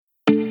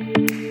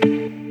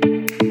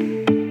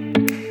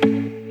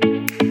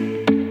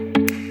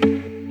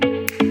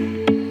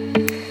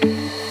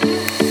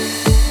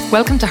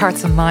Welcome to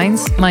Hearts and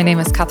Minds. My name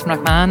is Catherine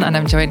McMahon and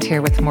I'm joined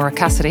here with Maura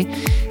Cassidy.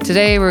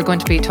 Today we're going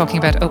to be talking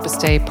about Opus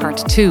Dei Part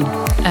 2.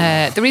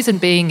 The reason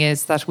being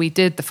is that we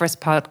did the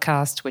first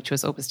podcast, which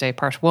was Opus Dei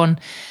Part 1,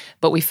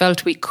 but we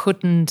felt we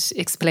couldn't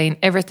explain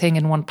everything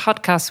in one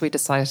podcast, so we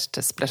decided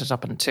to split it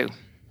up in two.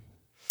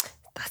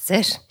 That's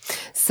it.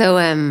 So,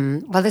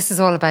 this is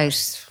all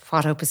about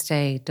what Opus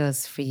Dei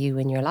does for you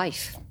in your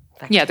life.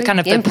 Yeah, the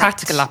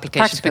practical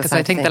applications, because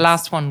I think the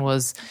last one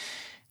was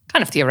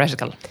kind of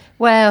theoretical.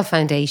 Well,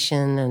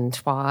 foundation and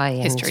why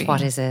History. And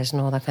what is it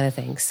and all that kind of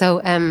thing.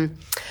 So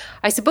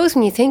I suppose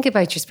when you think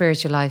about your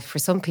spiritual life, for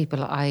some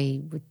people,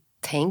 I would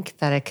think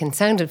that it can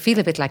feel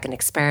a bit like an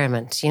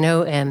experiment,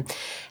 a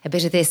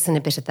bit of this and a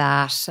bit of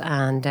that,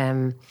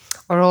 and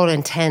or all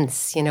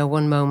intense.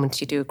 One moment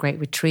you do a great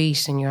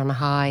retreat and you're on a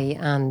high,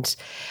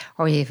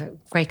 or you have a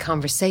great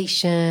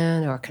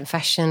conversation or a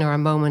confession or a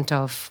moment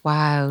of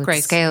wow,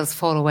 the scales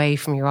fall away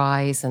from your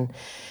eyes and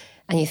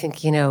you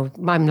think,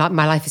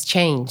 my life has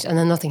changed, and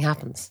then nothing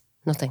happens,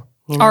 nothing.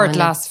 Or it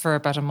lasts for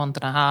about a month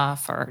and a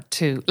half or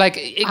two. Like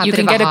you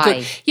can get a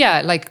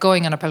good, like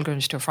going on a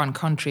pilgrimage to a foreign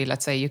country,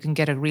 let's say, you can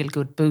get a real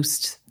good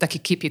boost that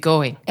could keep you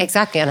going.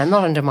 Exactly. And I'm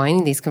not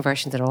undermining these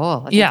conversions at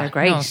all. I think they're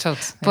great. No,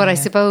 totes. But I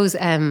suppose,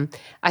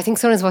 I think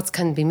sometimes what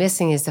can be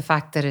missing is the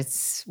fact that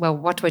it's, well,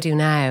 what do I do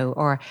now?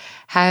 Or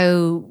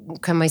how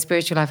can my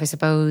spiritual life, I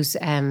suppose,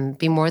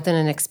 be more than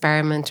an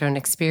experiment or an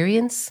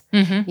experience?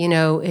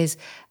 Mm-hmm.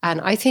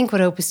 And I think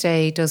what Opus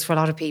Dei does for a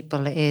lot of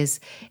people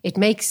is it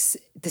makes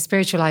the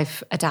spiritual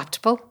life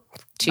adaptable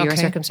to your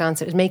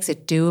circumstances. It makes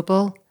it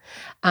doable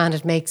and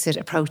it makes it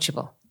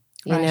approachable.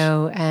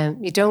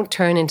 You don't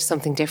turn into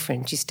something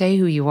different. You stay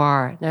who you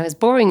are. Now, as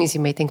boring as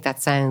you may think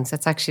that sounds,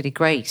 that's actually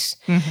great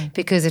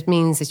because it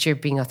means that you're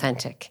being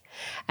authentic.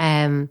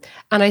 And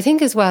I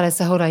think as well as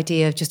the whole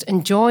idea of just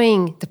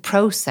enjoying the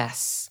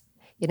process,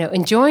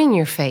 enjoying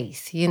your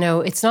faith.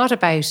 It's not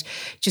about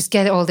just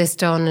get all this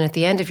done and at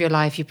the end of your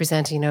life you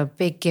present, a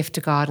big gift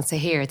to God and say,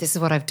 here, this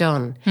is what I've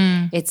done.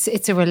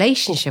 It's a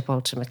relationship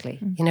ultimately.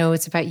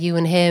 It's about you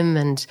and him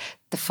and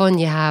the fun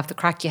you have, the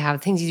crack you have,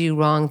 the things you do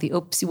wrong, the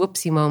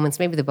oopsie-whoopsie moments,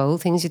 maybe the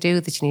bold things you do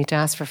that you need to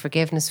ask for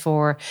forgiveness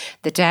for,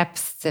 the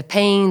depth, the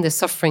pain, the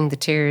suffering, the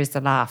tears, the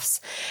laughs.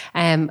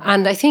 And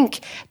I think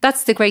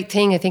that's the great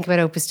thing, I think, about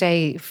Opus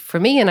Dei for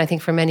me, and I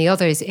think for many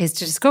others, is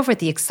to discover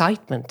the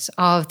excitement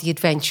of the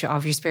adventure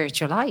of your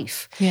spiritual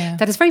life. Yeah.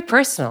 That is very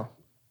personal.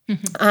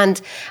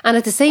 Mm-hmm. And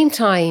at the same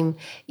time,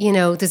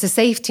 there's a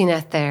safety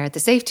net there. The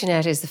safety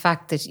net is the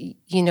fact that,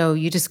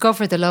 you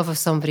discover the love of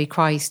somebody,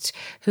 Christ,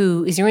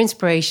 who is your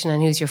inspiration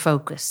and who's your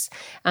focus.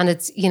 And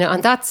it's,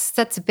 and that's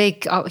a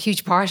big,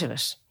 huge part of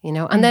it,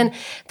 And then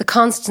the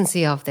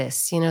constancy of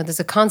this, there's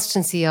a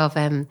constancy of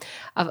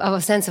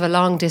a sense of a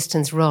long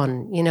distance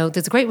run.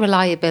 There's a great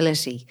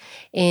reliability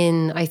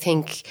in, I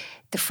think,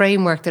 the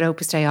framework that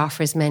Opus Dei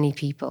offers many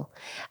people.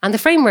 And the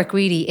framework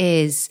really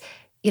is,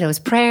 it's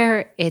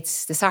prayer,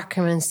 it's the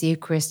sacraments, the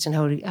Eucharist and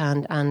holy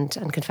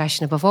and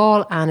confession above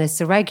all, and it's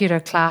the regular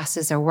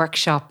classes or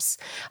workshops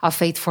of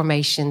faith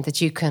formation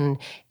that you can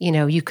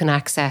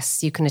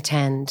access, you can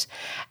attend.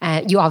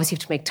 You obviously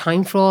have to make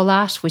time for all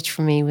that, which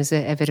for me was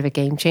a bit of a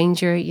game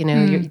changer.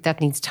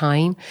 That needs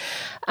time,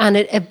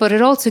 but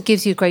it also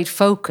gives you great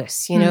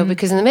focus.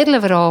 Because in the middle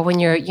of it all, when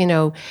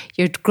you're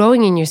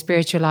growing in your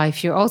spiritual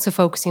life, you're also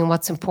focusing on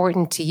what's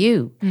important to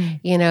you.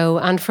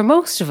 And for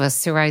most of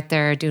us who are out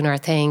there doing our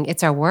thing,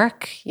 it's our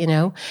work,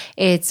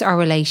 it's our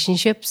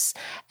relationships,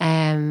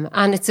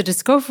 and it's a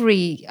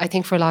discovery, I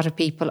think, for a lot of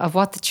people of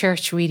what the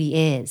church really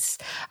is,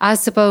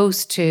 as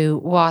opposed to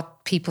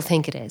what people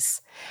think it is.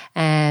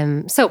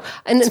 So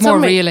it's more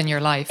real in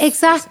your life.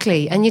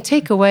 Exactly. And you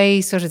take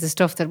away sort of the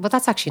stuff that, well,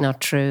 that's actually not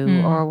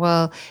true. Or,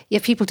 well, yeah,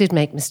 people did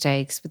make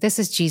mistakes, but this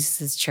is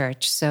Jesus's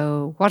church.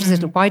 So what is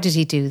it? Why did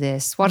he do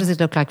this? What does it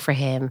look like for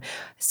him?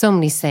 So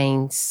many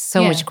saints,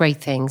 so much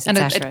great things, and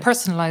etc. it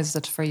personalizes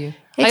it for you.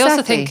 Exactly. I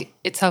also think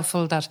it's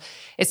helpful that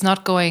it's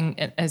not going,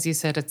 as you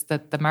said, it's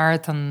the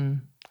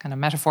marathon kind of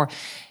metaphor.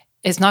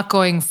 It's not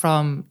going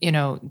from,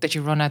 that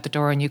you run out the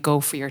door and you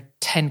go for your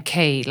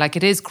 10K. Like,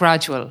 it is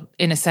gradual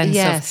in a sense.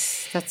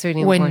 Yes, that's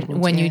really important.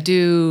 When you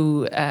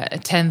do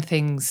attend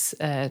things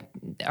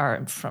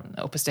or from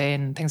Opus Dei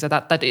and things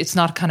like that it's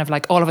not kind of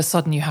like all of a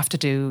sudden you have to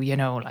do,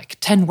 like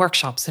 10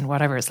 workshops and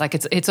whatever. It's like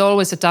it's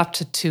always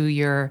adapted to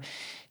your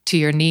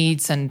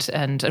needs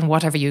and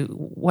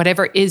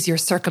whatever is your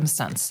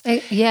circumstance.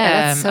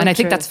 That's so and I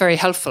think true. that's very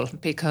helpful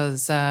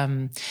because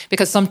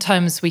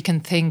sometimes we can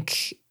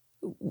think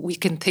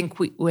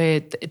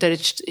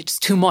that it's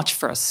too much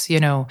for us,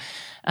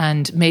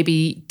 and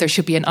maybe there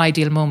should be an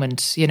ideal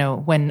moment,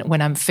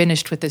 when I'm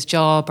finished with this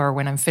job or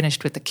when I'm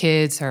finished with the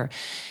kids or,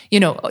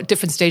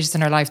 different stages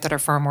in our life that are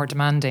far more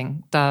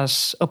demanding,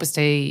 that Opus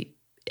Dei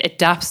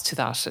adapts to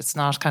that. It's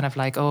not kind of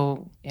like,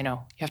 you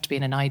have to be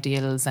in an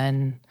ideal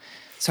Zen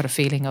sort of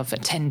feeling of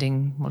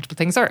attending multiple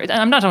things. Or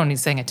I'm not only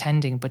saying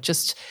attending, but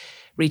just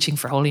reaching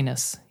for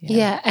holiness. You know?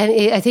 Yeah, and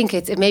I think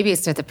maybe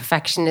it's the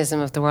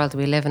perfectionism of the world that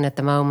we live in at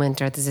the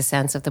moment, or there's a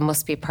sense of there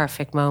must be a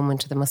perfect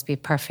moment, or there must be a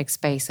perfect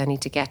space I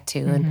need to get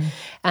to,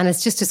 and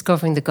it's just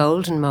discovering the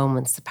golden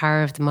moments, the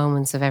power of the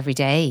moments of every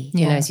day,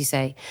 you know, as you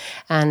say,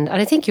 and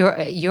I think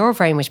you're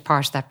very much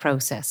part of that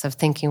process of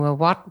thinking, well,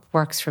 what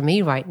works for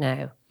me right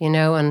now, you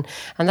know, and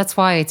that's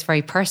why it's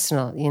very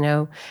personal, you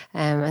know,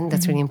 and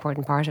that's a really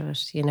important part of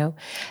it, you know.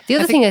 The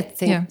other thing I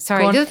think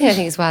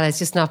as well is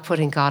just not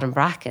putting God in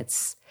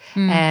brackets.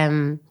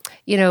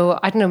 You know,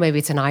 I don't know, maybe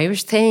it's an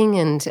Irish thing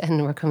and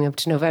we're coming up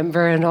to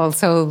November and All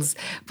Souls,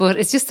 but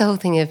it's just the whole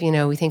thing of, you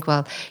know, we think,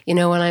 well, you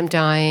know, when I'm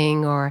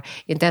dying, or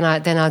then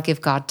I'll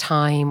give God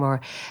time, or,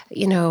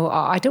 you know,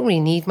 I don't really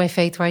need my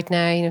faith right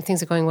now, you know,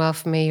 things are going well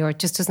for me, or it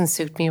just doesn't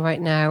suit me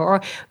right now.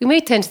 Or we may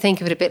tend to think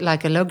of it a bit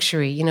like a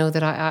luxury, you know,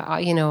 that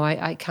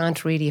I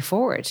can't really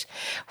afford.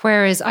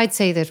 Whereas I'd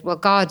say that, well,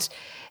 God,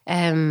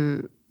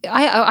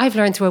 I've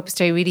learned through Opus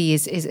Dei really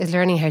is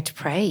learning how to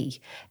pray,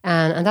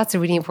 and that's a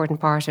really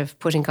important part of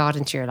putting God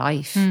into your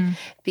life.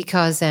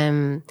 Because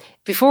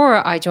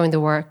before I joined the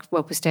work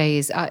Opus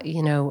Dei,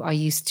 you know, I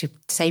used to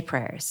say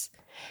prayers,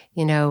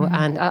 you know,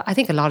 and I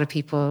think a lot of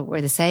people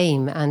were the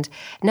same. And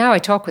now I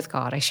talk with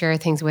God, I share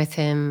things with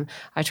Him,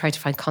 I try to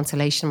find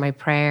consolation in my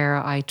prayer,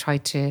 I try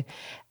to,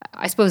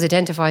 I suppose,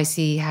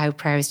 see how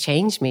prayer has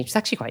changed me. It's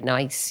actually quite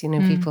nice. You know,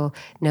 people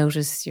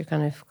notice you're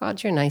kind of,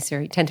 God, you're nicer.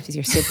 You tend to visit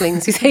your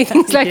siblings who say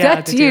things like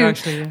that to you.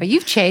 Actually, Or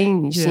you've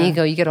changed. Yeah.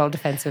 And you get all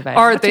defensive about it.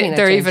 Or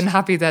they're even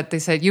happy that they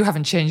said, you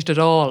haven't changed at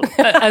all.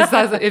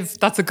 If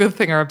that's a good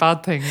thing or a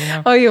bad thing, you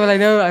know. Oh, yeah, well, I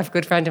know I have a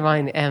good friend of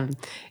mine.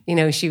 You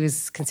know, she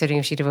was considering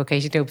if she'd a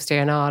vocation to Opus Dei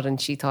or not. And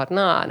she thought,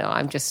 no,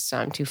 I'm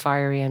too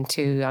fiery. I'm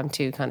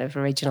too kind of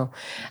original.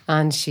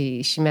 And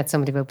she met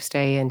somebody of Opus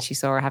Dei and she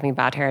saw her having a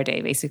bad hair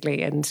day,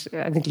 basically. And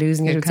I think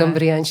losing it with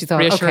somebody, and she thought,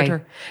 okay,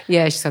 her.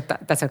 Yeah, she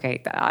thought that's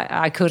okay.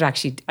 I could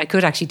actually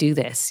do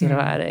this. You know,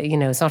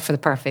 it's not for the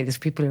perfect. It's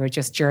people who are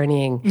just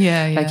journeying,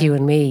 like you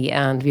and me,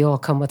 and we all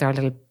come with our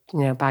little,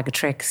 you know, bag of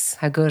tricks.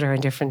 How good or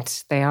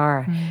indifferent they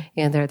are.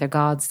 You know, they're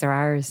God's, they're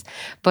ours.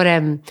 But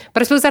I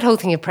suppose that whole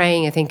thing of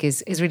praying, I think,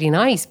 is really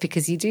nice,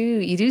 because you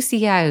do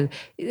see how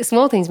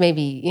small things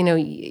maybe, you know,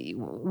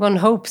 one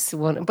hopes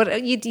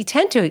but you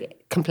tend to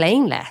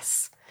complain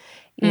less.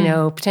 You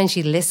know,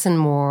 potentially listen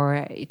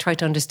more, try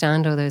to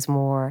understand others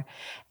more.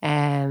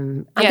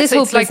 And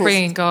it's like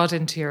bringing God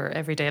into your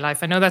everyday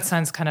life. I know that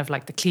sounds kind of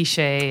like the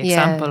cliche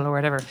example or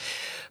whatever,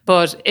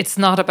 but it's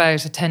not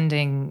about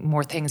attending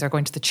more things or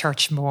going to the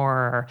church more,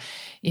 or,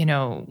 you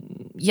know,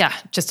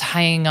 just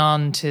hanging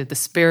on to the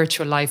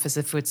spiritual life as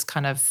if it's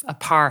kind of a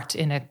part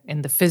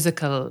in the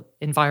physical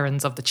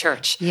environs of the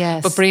church.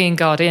 Yes. But bringing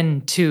God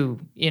into,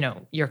 you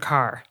know, your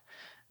car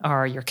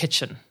or your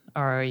kitchen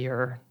or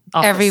your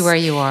office. Everywhere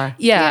you are.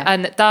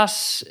 And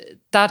that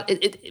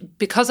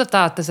because of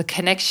that, there's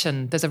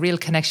a real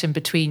connection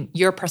between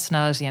your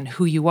personality and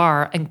who you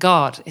are and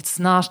God. It's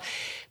not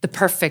the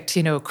perfect,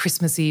 you know,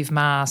 Christmas Eve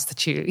mass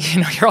that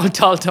you're all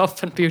dolled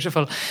up and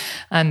beautiful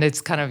and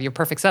it's kind of your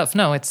perfect self.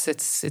 No, it's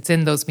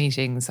in those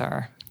meetings,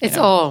 or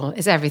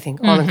it's everything,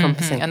 all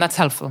encompassing. And that's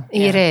helpful.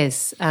 It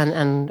is.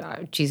 And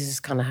Jesus is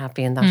kind of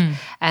happy in that.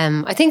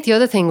 I think the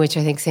other thing which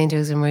I think St.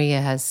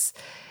 Josemaria has,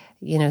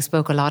 you know,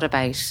 spoke a lot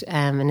about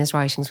in his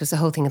writings was the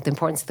whole thing of the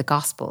importance of the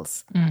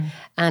Gospels.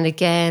 And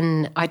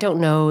again, I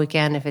don't know,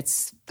 if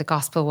it's the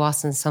Gospel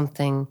wasn't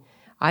something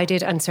I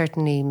did, and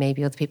certainly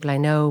maybe other people I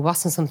know,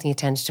 wasn't something you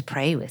tended to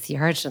pray with. You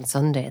heard it on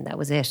Sunday and that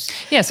was it.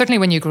 Yeah, certainly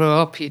when you grew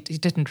up, you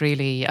didn't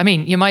really, I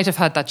mean, you might have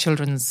had that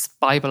children's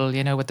Bible,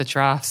 you know, with the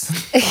giraffes,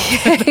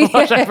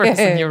 whatever,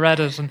 and you read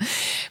it.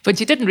 But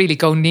you didn't really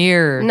go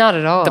near not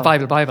at all the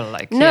Bible.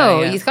 Like,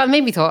 no, you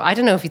maybe thought, I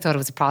don't know if you thought it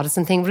was a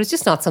Protestant thing, but it's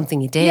just not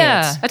something you did.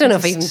 Yeah, I don't know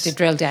if I even did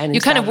drill down. You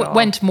kind of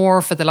went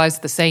more for the lives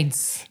of the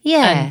saints.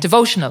 Yeah. And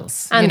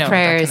devotionals. And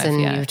prayers,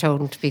 and you were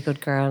told to be a good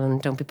girl and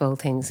don't be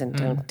bold things and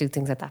don't do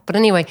things like that. But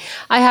anyway,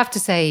 I have to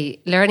say,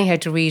 learning how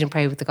to read and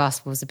pray with the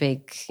Gospel was a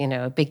big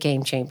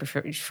game changer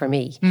for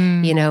me,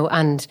 you know,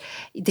 and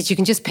that you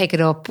can just pick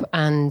it up.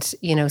 And,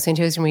 you know, St.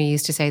 Josemaria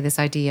used to say this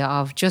idea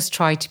of just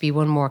try to be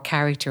one more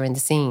character in the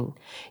scene.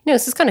 You know,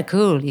 so it's kind of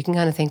cool. You can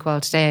kind of think, well,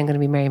 today I'm going to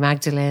be Mary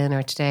Magdalene,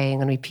 or today I'm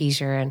going to be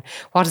Peter, and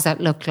what does that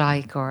look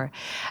like?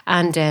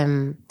 And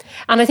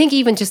I think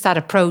even just that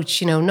approach,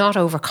 you know, not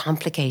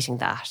overcomplicating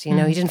that, you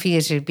know, you didn't feel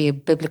you should be a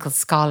biblical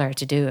scholar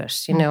to do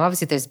it. You know,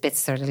 obviously there's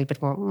bits that are a little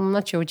bit more, I'm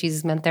not sure what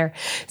Jesus meant there.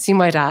 So you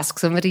might ask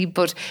somebody,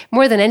 but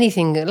more than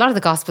anything, a lot of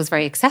the Gospel is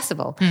very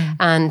accessible.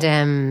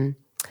 And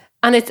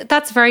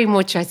that's very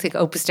much, I think,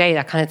 Opus Dei,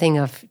 that kind of thing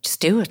of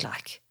just do it,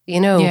 like, you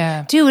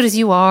know, do it as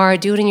you are,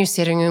 do it in your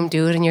sitting room,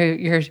 do it in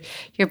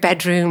your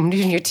bedroom, do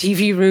it in your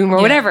TV room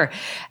or whatever.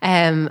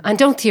 And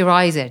don't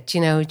theorize it, you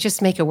know,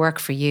 just make it work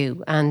for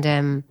you.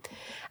 And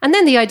And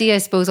then the idea, I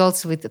suppose,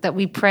 also that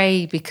we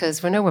pray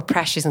because we know we're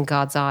precious in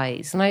God's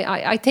eyes. And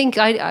I think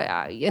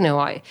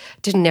I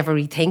didn't never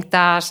rethink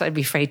that. I'd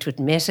be afraid to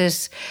admit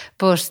it,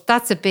 but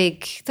that's a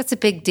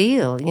big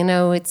deal. You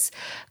know, it's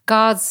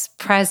God's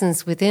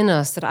presence within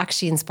us that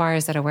actually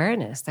inspires that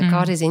awareness that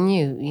God is in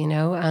you. You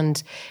know,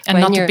 and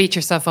not to beat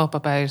yourself up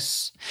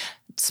about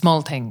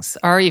small things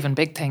or even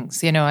big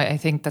things. You know, I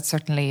think that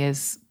certainly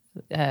is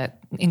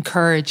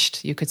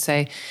encouraged. You could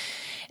say.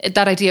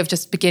 That idea of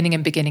just beginning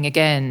and beginning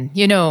again,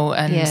 you know,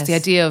 and the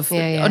idea of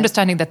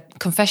understanding that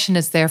confession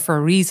is there for a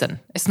reason.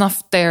 It's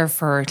not there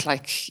for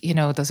like, you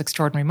know, those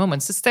extraordinary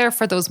moments. It's there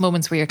for those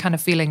moments where you're kind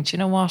of feeling, do you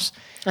know what?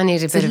 I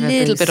need a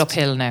little bit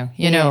uphill now,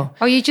 you know.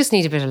 Or you just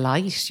need a bit of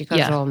light. You got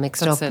it all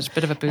mixed up. That's it,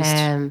 bit of a boost.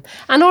 And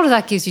all of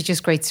that gives you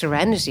just great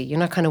serenity. You're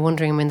not kind of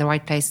wondering, am I in the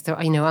right place?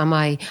 You know, am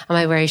I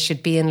where I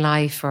should be in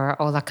life,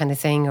 or all that kind of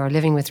thing, or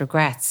living with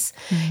regrets?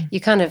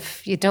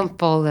 You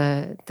dump all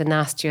the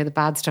nasty or the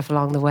bad stuff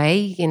along the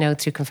way, you know,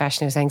 through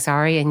confession or saying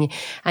sorry,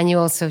 and you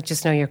also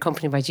just know you're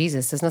accompanied by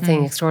Jesus. There's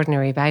nothing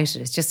extraordinary about it.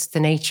 It's just the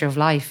nature of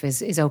life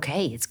is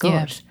okay. It's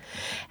good.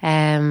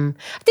 I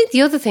think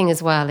the other thing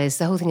as well is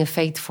the whole thing of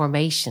faith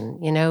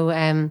formation. You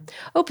know,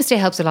 Opus Dei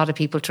helps a lot of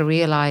people to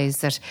realise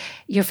that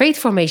your faith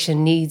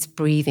formation needs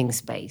breathing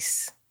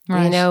space.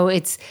 Right. You know,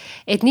 it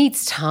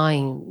needs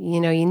time.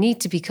 You know, you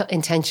need to be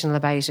intentional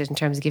about it in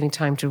terms of giving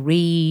time to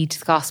read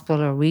the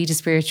gospel or read a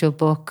spiritual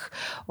book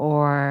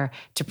or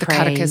to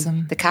pray.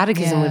 The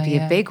catechism would be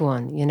a big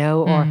one, you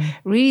know, or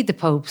read the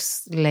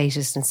Pope's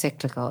latest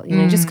encyclical. You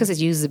know, just because it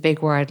uses a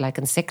big word like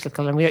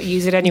encyclical and we don't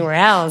use it anywhere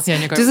else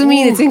doesn't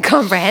mean it's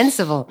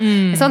incomprehensible.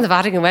 It's on the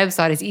Vatican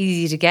website. It's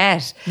easy to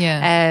get.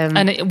 Yeah.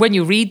 And when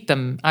you read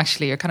them,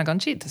 actually, you're kind of going,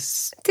 gee,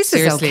 this is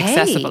seriously okay.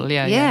 accessible.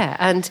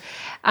 Yeah.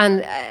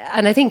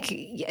 And I think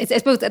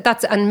it's both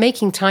that's and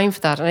making time for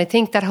that. And I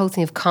think that whole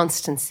thing of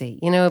constancy,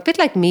 you know, a bit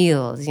like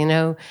meals, you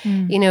know,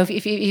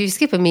 if you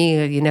skip a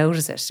meal, you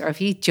notice it, or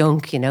if you eat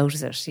junk, you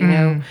notice it,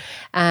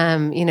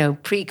 you know,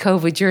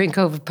 pre-COVID, during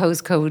COVID,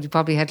 post-COVID, you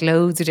probably had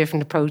loads of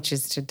different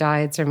approaches to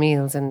diets or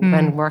meals and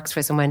when works for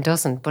us and when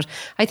doesn't. But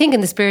I think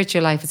in the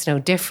spiritual life, it's no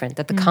different,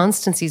 that the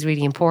constancy is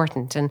really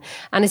important. And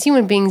as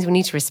human beings, we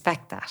need to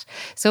respect that.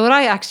 So what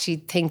I actually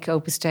think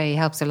Opus Dei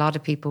helps a lot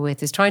of people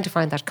with is trying to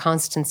find that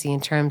constancy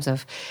in terms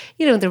of,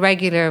 you know, the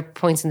regular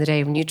points in the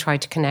day when you try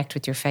to connect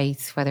with your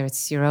faith, whether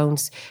it's your own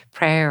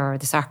prayer or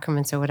the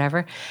sacraments or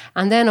whatever.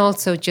 And then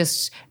also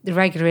just the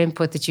regular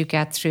input that you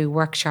get through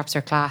workshops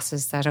or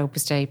classes that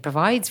Opus Dei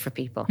provides for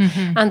people.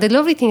 And the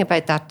lovely thing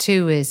about that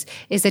too is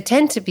they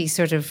tend to be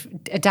sort of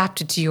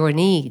adapted to your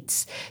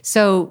needs.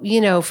 So,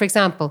 you know, for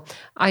example,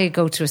 I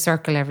go to a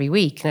circle every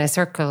week, and a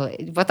circle,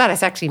 what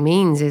that actually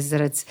means is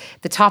that it's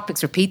the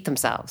topics repeat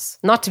themselves,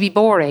 not to be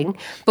boring,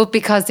 but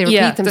because they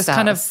repeat themselves. There's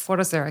kind of, what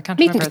is there? I can't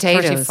Meat remember. And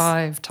potatoes.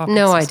 35 topics.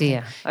 No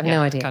idea. I've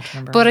no idea. Can't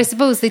remember. But I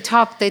suppose they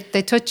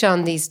touch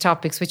on these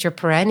topics which are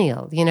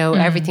perennial, you know,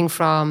 everything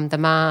from the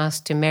Mass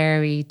to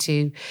Mary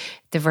to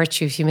the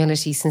virtue of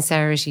humility,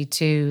 sincerity,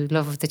 to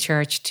love of the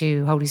church,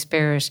 to Holy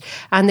Spirit.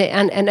 And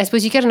I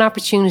suppose you get an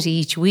opportunity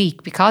each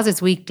week, because it's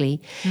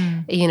weekly,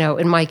 you know,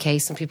 in my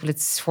case, some people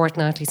it's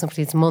fortnightly,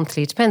 somebody it's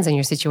monthly, it depends on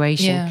your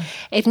situation. Yeah.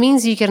 It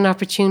means you get an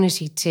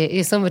opportunity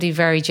to, somebody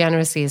very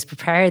generously has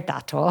prepared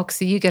that talk,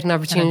 so you get an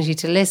opportunity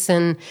to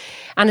listen,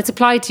 and it's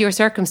applied to your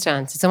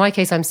circumstances. In my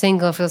case, I'm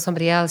single. For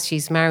somebody else,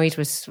 she's married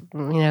with,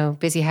 you know,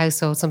 busy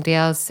household. Somebody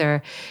else,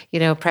 they're, you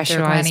know,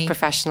 pressurized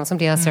professional.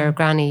 Somebody else, they're a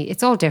granny.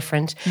 It's all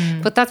different.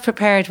 But that's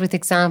prepared with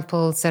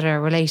examples that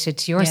are related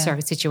to your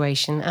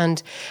situation.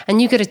 And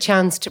you get a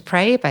chance to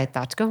pray about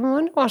that. To go, I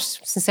wonder what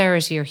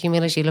sincerity or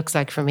humility looks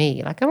like for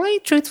me. Like, am I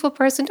a truthful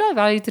person? Do I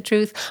value the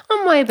truth?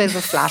 Am I a bit of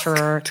a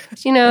flatterer?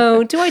 You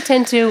know, do I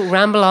tend to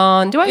ramble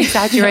on? Do I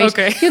exaggerate?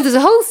 Okay. You know, there's a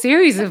whole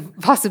series of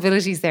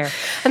possibilities there.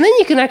 And then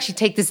you can actually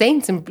take the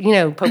saints, and, you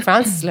know, Pope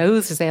Francis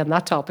loathes to say on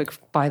that topic,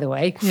 by the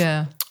way.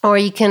 Yeah. Or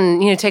you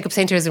can, you know, take up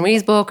St. Theresa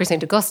Marie's book, or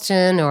St.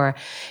 Augustine, or,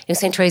 you know,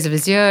 St. Therese of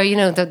Lisieux. You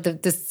know,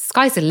 the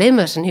sky's the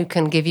limit and who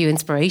can give you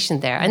inspiration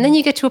there. And then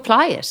you get to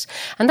apply it.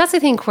 And that's, I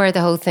think, where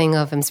the whole thing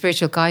of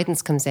spiritual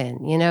guidance comes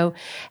in, you know.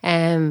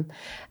 And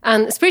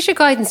spiritual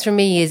guidance for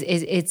me is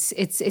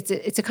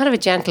it's a kind of a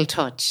gentle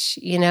touch,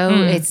 you know.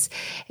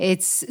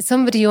 It's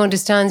somebody who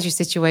understands your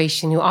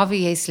situation, who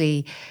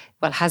obviously,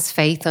 well, has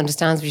faith,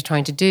 understands what you're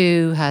trying to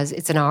do,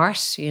 it's an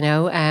art, you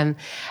know,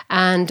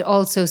 and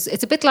also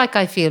it's a bit like,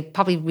 I feel,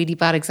 probably really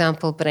bad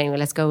example, but anyway,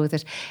 let's go with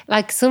it.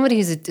 Like somebody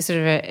who's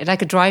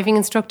like a driving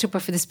instructor,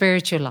 but for the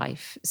spiritual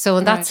life. So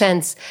in that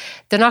sense,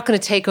 they're not going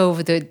to take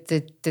over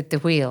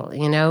the wheel,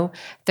 you know.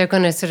 They're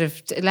going to sort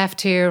of left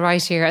here,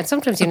 right here, and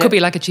sometimes it could be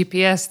like a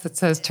GPS that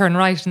says turn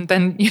right, and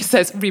then you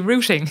says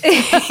rerouting.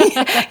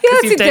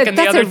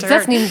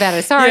 That's an even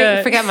better.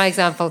 Sorry, forget my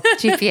example.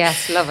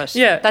 GPS, love it.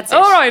 Yeah, that's it.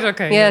 All right,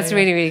 okay. Yeah, that's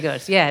really, really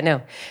good. Yeah,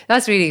 no,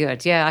 that's really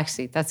good. Yeah,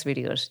 actually, that's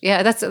really good.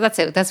 Yeah, that's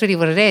it. That's really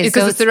what it is.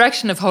 Because it's the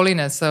direction of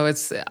holiness. So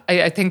it's,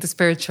 I think the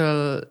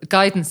spiritual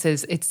guidance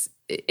is, it's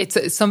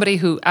somebody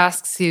who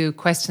asks you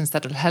questions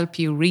that will help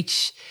you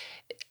reach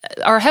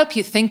or help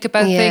you think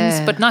about things,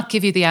 but not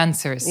give you the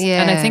answers.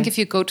 Yeah. And I think if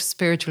you go to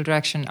spiritual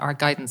direction or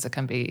guidance, it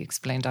can be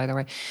explained either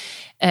way,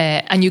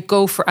 and you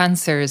go for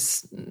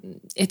answers,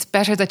 it's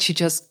better that you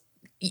just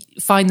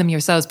find them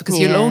yourselves, because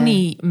you'll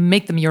only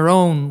make them your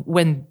own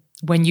when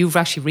you've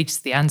actually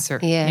reached the answer.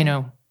 You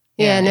know.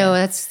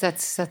 That's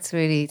it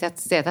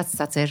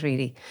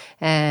really.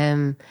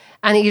 And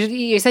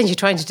you're essentially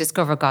trying to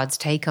discover God's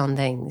take on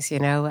things, you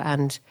know,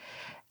 and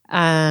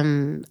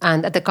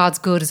that God's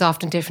good is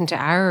often different to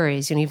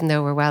ours, you know, even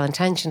though we're well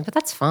intentioned. But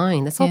that's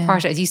fine. That's all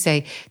part of, as you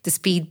say, the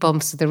speed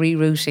bumps, the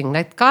rerouting.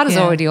 Like God has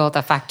already all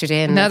that factored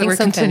in. Now that we're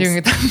continuing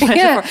with that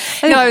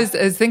metaphor. No, I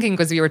was thinking,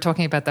 because you were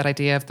talking about that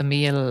idea of the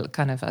meal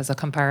kind of as a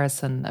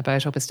comparison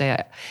about Opus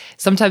Dei.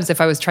 Sometimes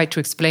if I was trying to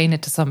explain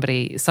it to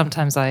somebody,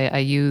 sometimes I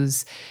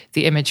use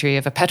the imagery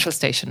of a petrol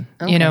station.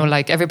 You know,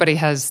 like everybody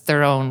has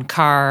their own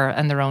car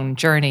and their own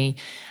journey.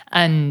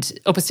 And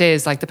Opus Dei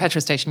is like the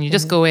petrol station. You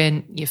just go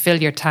in, you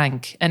fill your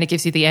tank, and it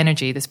gives you the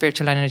energy, the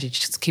spiritual energy to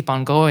just keep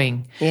on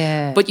going.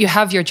 Yeah. But you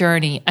have your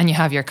journey and you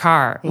have your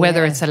car,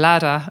 whether it's a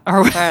Lada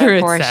or whether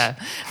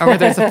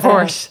it's a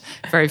Porsche.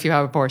 Very few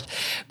have a Porsche.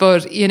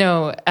 But, you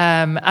know,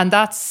 and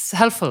that's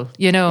helpful,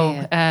 you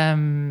know.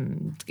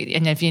 And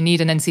if you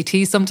need an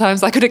NCT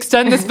sometimes, I could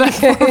extend this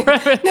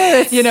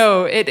metaphor. You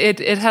know,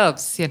 it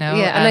helps, you know.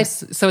 Yeah, and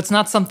so it's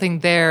not something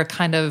there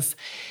kind of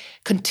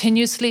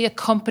continuously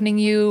accompanying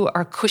you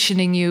or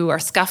cushioning you or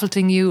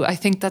scaffolding you. I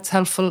think that's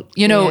helpful.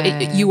 You know,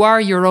 you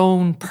are your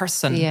own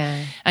person,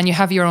 and you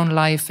have your own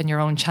life and your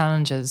own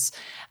challenges.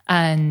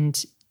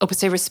 And Opus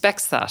Dei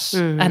respects that,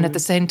 and at the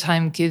same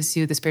time gives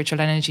you the spiritual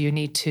energy you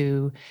need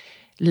to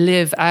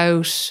live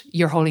out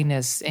your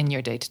holiness in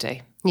your day to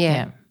day.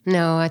 Yeah.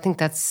 No, I think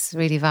that's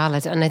really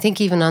valid. And I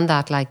think even on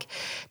that, like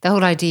the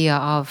whole idea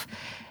of,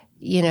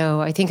 you know,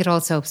 I think it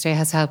also, Opus Dei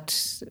has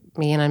helped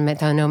me, and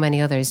I know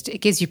many others. It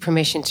gives you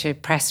permission to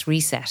press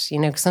reset, you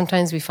know, because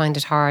sometimes we find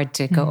it hard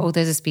to go, oh,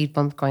 there's a speed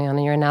bump going on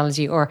in your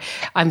analogy, or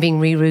I'm being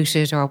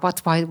rerouted, or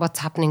what's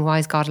happening? Why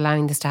is God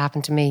allowing this to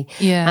happen to me?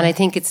 Yeah. And I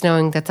think it's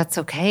knowing that that's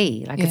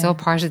okay. Like it's all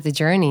part of the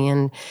journey,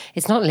 and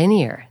it's not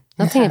linear.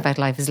 Nothing about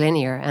life is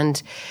linear.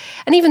 And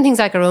even things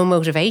like our own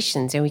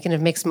motivations, you know, we can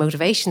have mixed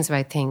motivations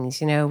about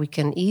things, you know, we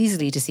can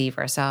easily deceive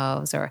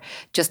ourselves or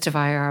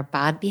justify our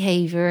bad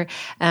behavior.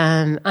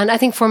 And I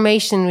think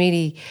formation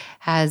really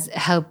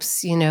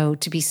helps, you know,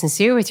 to be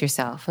sincere with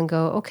yourself and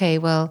go, okay,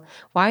 well,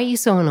 why are you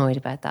so annoyed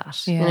about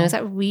that? You know, is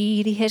that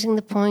really hitting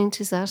the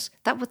point? Is that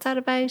what's that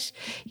about?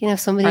 You know, if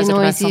somebody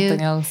annoys you.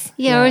 Something else?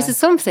 Or is it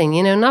something,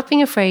 you know, not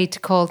being afraid to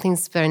call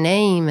things by their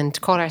name and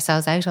to call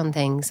ourselves out on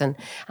things. And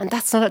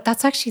that's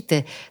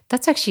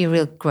actually a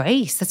real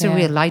grace. That's a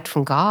real light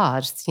from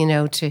God, you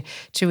know, to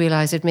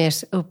realize,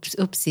 admit,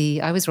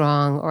 oopsie, I was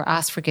wrong, or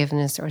ask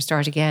forgiveness, or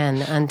start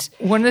again. And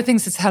one of the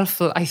things that's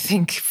helpful, I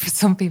think, for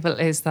some people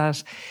is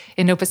that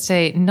in Opus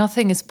Dei,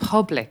 nothing is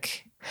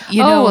public.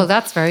 You know? Well,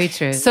 that's very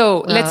true.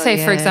 So let's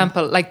say, for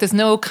example, like there's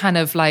no kind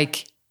of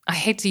like, I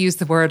hate to use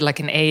the word like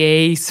an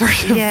AA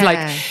sort of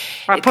like...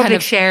 Or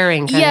public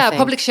sharing kind of thing.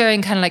 Public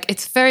sharing, kind of like,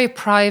 it's very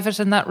private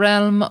in that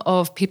realm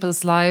of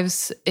people's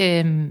lives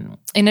in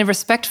a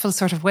respectful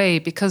sort of way,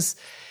 because,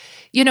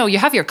 you know, you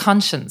have your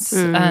conscience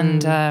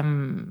and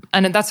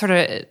in that sort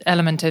of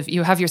element of,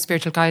 you have your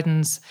spiritual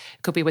guidance,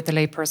 it could be with the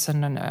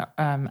layperson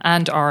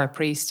and or a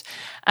priest,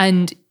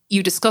 and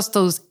you discuss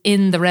those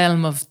in the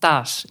realm of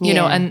that, you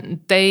know,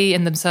 and they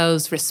in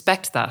themselves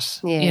respect that,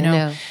 you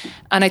know.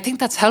 And I think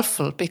that's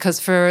helpful, because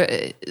for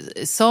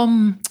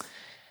some...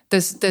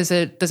 There's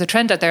a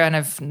trend out there, and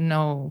I've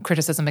no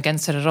criticism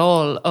against it at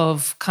all,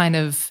 of kind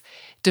of,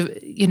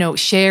 you know,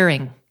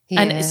 sharing.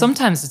 And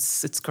sometimes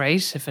it's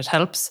great if it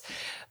helps,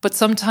 but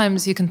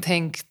sometimes you can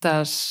think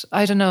that,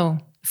 I don't know,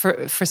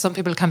 for some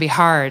people it can be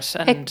hard,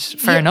 and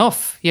fair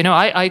enough. You know,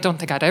 I don't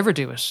think I'd ever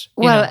do it.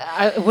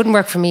 It wouldn't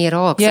work for me at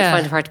all, because I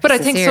find it hard to be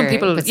sincere. I think some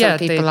people,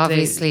 they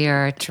obviously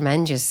are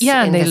tremendous.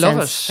 Yeah, and they love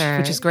it,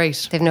 which is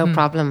great. They've no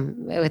problem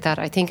with that.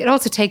 I think it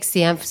also takes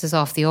the emphasis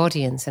off the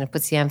audience, and it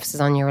puts the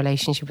emphasis on your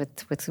relationship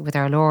with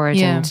our Lord,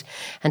 and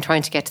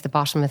trying to get to the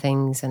bottom of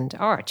things,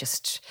 or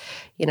just,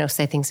 you know,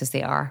 say things as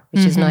they are,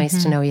 which is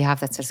nice to know you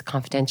have that sort of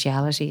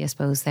confidentiality, I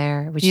suppose,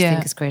 there, which I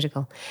think is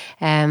critical.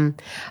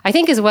 I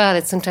think as well,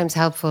 it's sometimes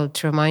helpful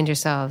to remind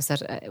yourselves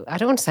that, I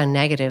don't want to sound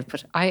negative,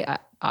 but I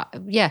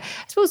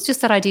suppose just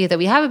that idea that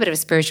we have a bit of a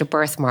spiritual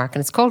birthmark, and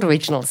it's called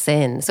original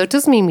sin. So it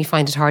doesn't mean we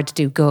find it hard to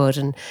do good.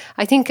 And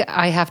I think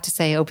I have to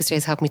say Opus Dei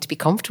has helped me to be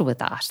comfortable with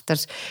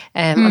that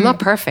I'm not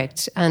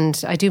perfect,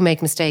 and I do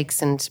make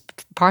mistakes. And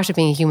part of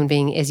being a human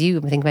being, as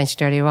you, I think,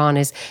 mentioned earlier on,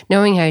 is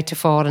knowing how to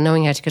fall and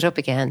knowing how to get up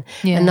again,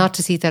 and not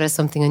to see that as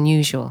something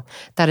unusual,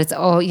 that it's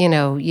all, you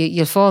know,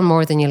 you'll fall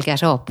more than you'll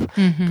get up,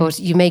 but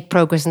you make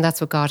progress, and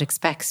that's what God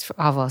expects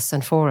of us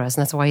and for us.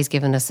 And that's why He's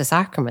given us the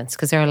sacraments,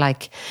 because they're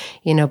like,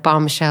 you know,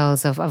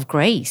 bombshells of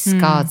grace,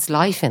 God's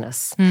life in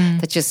us,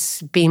 that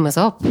just beam us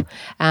up.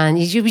 And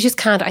we just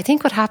can't. I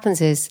think what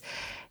happens is,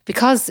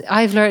 because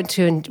I've learned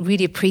to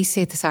really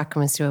appreciate the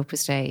sacraments through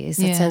Opus Dei, is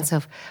that sense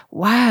of,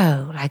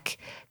 wow, like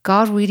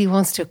God really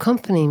wants to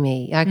accompany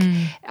me. Like,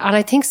 and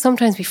I think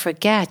sometimes we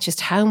forget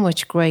just how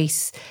much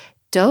grace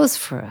does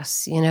for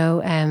us, you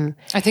know.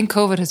 I think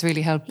COVID has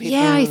really helped people.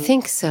 Yeah, I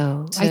think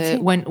so.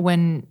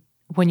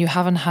 When you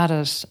haven't had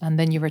it and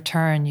then you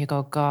return, you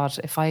go, God,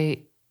 if I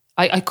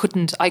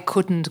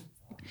couldn't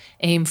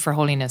aim for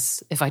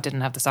holiness if I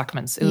didn't have the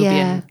sacraments. It would be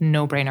a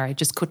no-brainer. I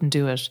just couldn't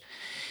do it.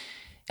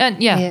 And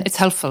it's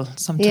helpful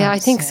sometimes. Yeah, I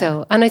think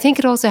so. And I think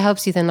it also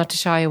helps you then not to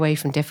shy away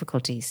from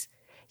difficulties.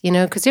 You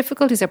know, because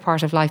difficulties are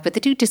part of life, but they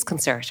do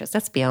disconcert us,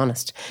 let's be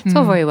honest. It's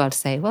all very well to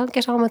say, well,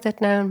 get on with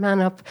it now and man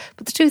up.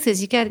 But the truth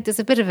is, there's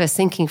a bit of a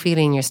sinking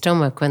feeling in your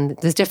stomach when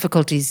there's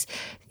difficulties,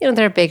 you know,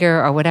 they're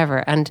bigger or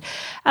whatever. And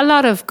a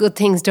lot of good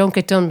things don't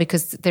get done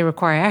because they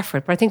require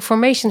effort. But I think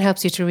formation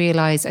helps you to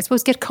realise, I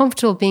suppose, get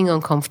comfortable being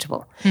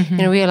uncomfortable. You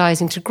know,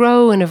 realising to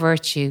grow in a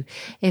virtue,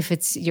 if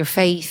it's your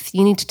faith,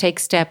 you need to take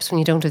steps when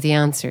you don't have the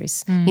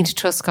answers. You need to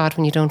trust God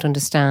when you don't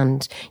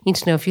understand. You need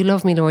to know, if you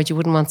love me, Lord, you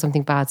wouldn't want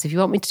something bad. So if you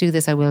want me to do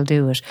this, I will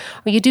do it.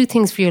 Or you do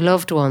things for your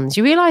loved ones.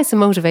 You realise the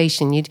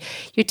motivation.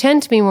 You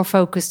tend to be more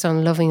focused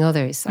on loving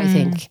others, I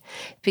think,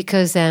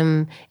 because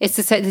it's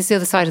the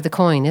other side of the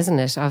coin, isn't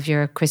it, of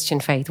your Christian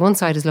faith. One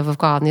side is love of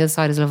God and the other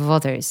side is love of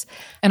others.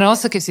 And it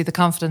also gives you the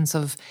confidence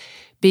of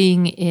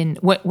being in,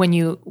 when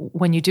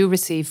you do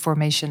receive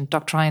formation,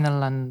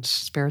 doctrinal and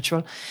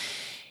spiritual,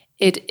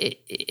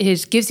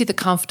 it gives you the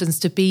confidence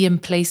to be in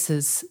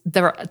places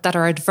that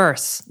are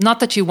adverse. Not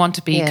that you want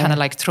to be kind of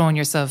like throwing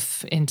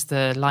yourself into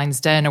the lion's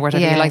den or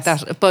whatever, like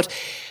that.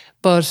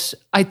 But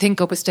I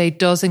think Opus Dei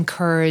does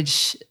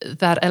encourage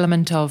that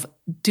element of,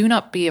 do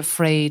not be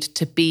afraid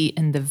to be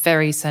in the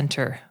very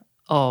centre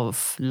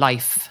of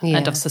life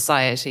and of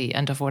society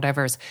and of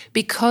whatever's,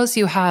 because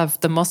you have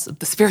the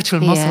spiritual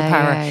muscle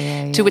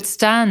power to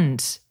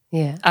withstand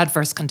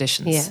adverse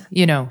conditions,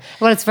 you know.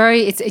 Well,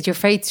 it's your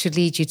faith should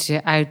lead you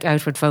to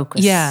outward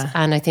focus. Yeah.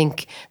 And I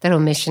think that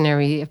whole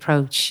missionary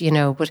approach, you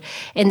know, but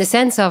in the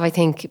sense of, I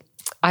think,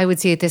 I would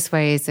see it this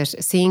way, is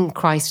that seeing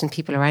Christ in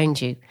people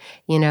around you,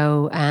 you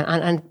know,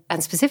 and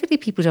specifically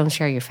people who don't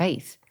share your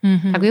faith.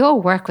 Like, we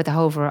all work with a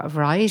whole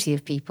variety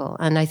of people.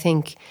 And I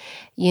think,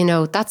 you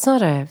know, that's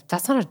not a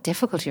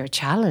difficulty or a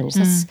challenge.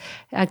 That's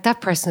like, that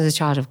person is a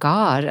child of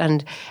God.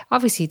 And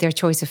obviously their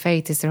choice of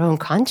faith is their own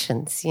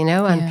conscience, you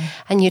know,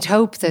 and you'd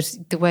hope that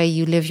the way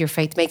you live your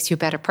faith makes you a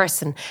better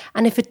person.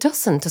 And if it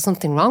doesn't, there's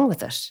something wrong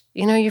with it.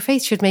 You know, your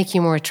faith should make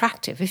you more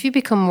attractive. If you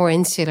become more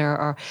insular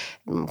or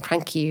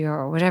cranky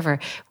or whatever,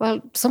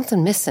 well,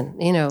 something missing,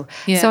 you know.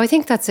 So I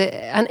think that's it.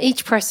 And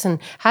each person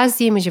has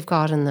the image of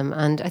God in them.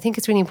 And I think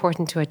it's really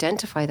important to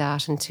identify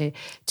that and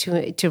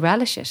to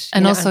relish it.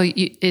 And also,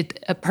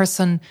 a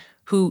person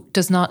who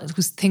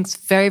thinks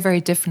very,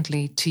 very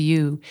differently to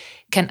you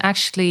can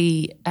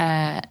actually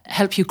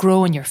help you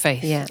grow in your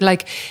faith. Yeah.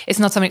 Like, it's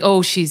not something,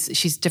 oh,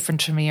 she's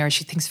different from me, or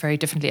she thinks very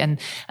differently, and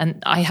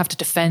I have to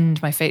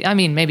defend my faith. I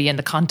mean, maybe in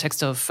the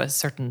context of a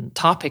certain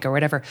topic or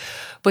whatever,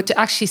 but to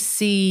actually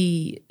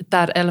see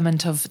that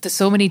element of, there's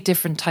so many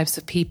different types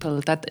of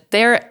people that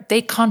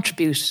they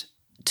contribute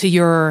to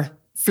your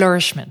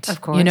flourishment,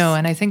 of course, you know,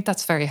 and I think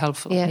that's very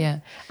helpful. Yeah.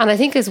 And I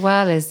think as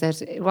well is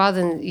that,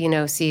 rather than, you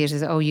know, see it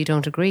as, oh, you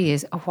don't agree,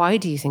 is, oh, why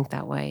do you think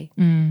that way?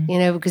 You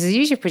know, because there's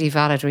usually pretty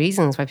valid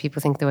reasons why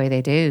people think the way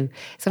they do.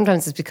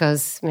 Sometimes it's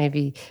because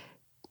maybe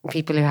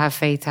people who have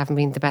faith haven't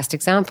been the best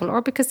example,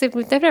 or because they've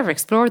never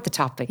explored the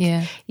topic.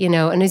 You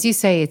know, and as you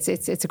say,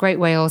 it's a great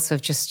way also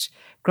of just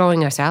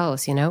growing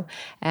ourselves, you know.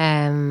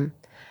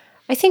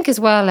 I think as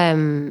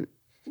well,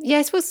 yeah,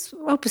 I suppose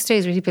Opus Dei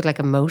is really a bit like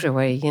a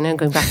motorway, you know,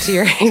 going back to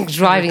your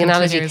driving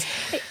analogy.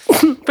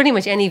 Pretty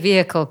much any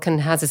vehicle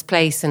has its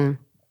place and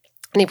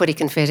anybody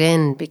can fit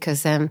in,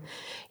 because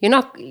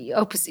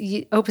Opus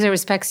Dei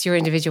respects your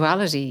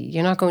individuality.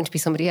 You're not going to be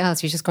somebody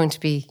else. You're just going to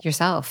be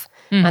yourself,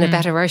 and a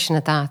better version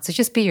of that. So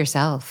just be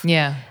yourself.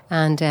 Yeah.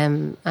 And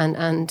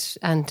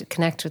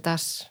connect with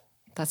that.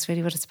 That's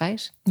really what it's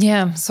about.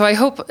 Yeah. So I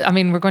hope, I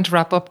mean, we're going to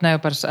wrap up now,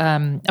 but I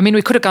mean,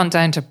 we could have gone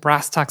down to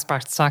brass tacks,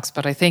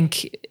 but I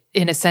think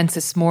in a sense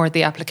it's more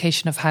the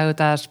application of how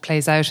that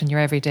plays out in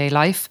your everyday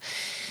life.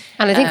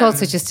 And I think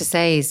also just to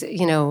say is,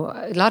 you know,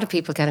 a lot of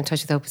people get in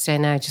touch with Opus Dei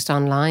now just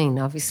online,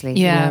 obviously.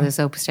 Yeah. You know, there's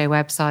Opus Dei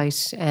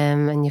website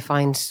and you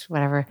find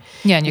whatever.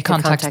 Yeah, and you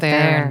contact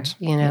there. And,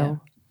 you know.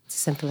 Yeah. It's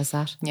as simple as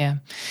that. Yeah.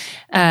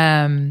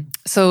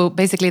 So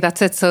basically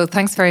that's it. So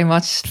thanks very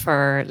much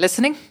for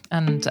listening.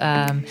 And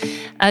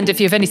if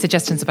you have any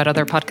suggestions about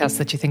other podcasts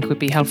that you think would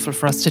be helpful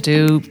for us to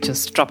do,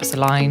 just drop us a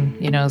line,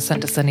 you know,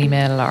 send us an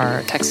email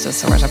or text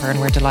us or whatever, and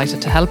we're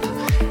delighted to help.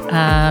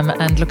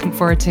 And looking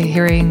forward to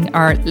hearing,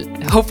 or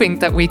hoping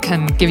that we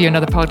can give you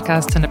another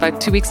podcast in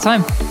about 2 weeks'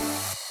 time.